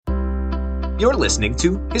You're listening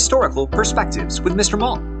to Historical Perspectives with Mr.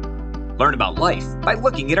 Malt. Learn about life by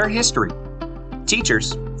looking at our history.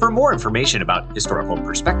 Teachers, for more information about historical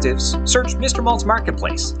perspectives, search Mr. Malt's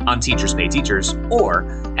Marketplace on Teachers Pay Teachers or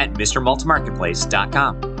at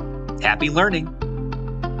mrmaltmarketplace.com. Happy learning!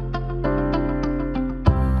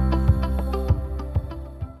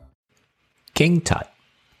 King Tut.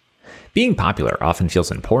 Being popular often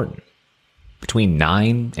feels important. Between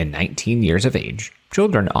 9 and 19 years of age,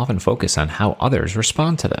 children often focus on how others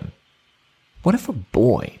respond to them. What if a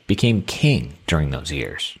boy became king during those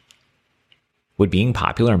years? Would being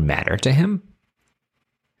popular matter to him?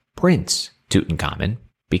 Prince Tutankhamun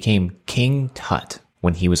became King Tut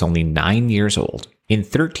when he was only 9 years old in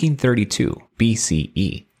 1332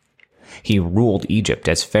 BCE. He ruled Egypt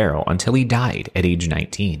as pharaoh until he died at age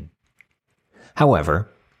 19. However,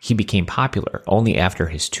 he became popular only after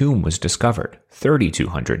his tomb was discovered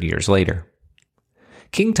 3,200 years later.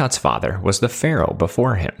 King Tut's father was the pharaoh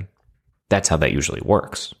before him. That's how that usually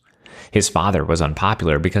works. His father was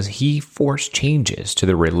unpopular because he forced changes to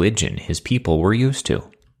the religion his people were used to.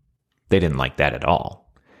 They didn't like that at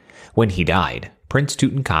all. When he died, Prince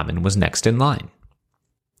Tutankhamun was next in line.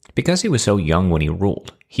 Because he was so young when he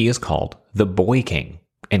ruled, he is called the Boy King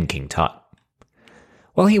and King Tut.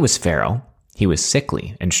 While he was pharaoh, he was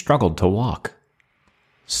sickly and struggled to walk.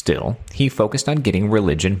 Still, he focused on getting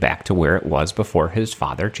religion back to where it was before his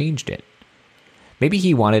father changed it. Maybe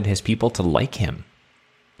he wanted his people to like him.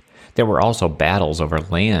 There were also battles over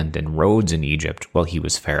land and roads in Egypt while he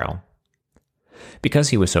was pharaoh. Because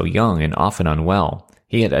he was so young and often unwell,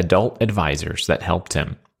 he had adult advisors that helped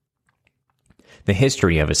him. The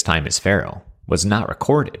history of his time as pharaoh was not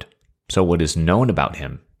recorded, so what is known about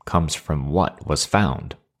him comes from what was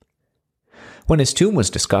found. When his tomb was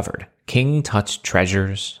discovered, King Tut's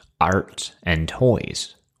treasures, art, and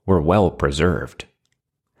toys were well preserved.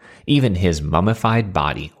 Even his mummified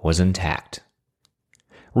body was intact.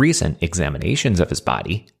 Recent examinations of his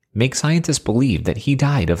body make scientists believe that he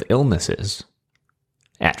died of illnesses.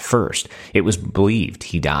 At first, it was believed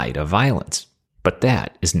he died of violence, but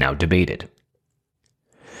that is now debated.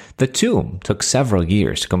 The tomb took several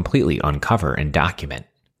years to completely uncover and document.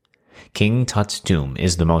 King Tut's tomb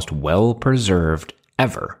is the most well-preserved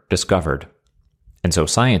ever discovered, and so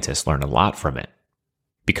scientists learn a lot from it.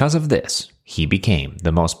 Because of this, he became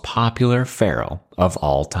the most popular pharaoh of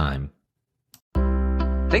all time.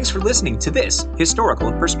 Thanks for listening to this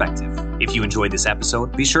Historical Perspective. If you enjoyed this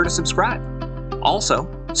episode, be sure to subscribe. Also,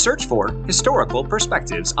 search for Historical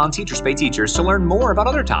Perspectives on Teachers Pay Teachers to learn more about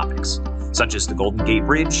other topics, such as the Golden Gate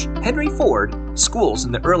Bridge, Henry Ford, schools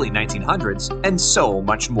in the early 1900s, and so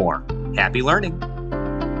much more. Happy learning!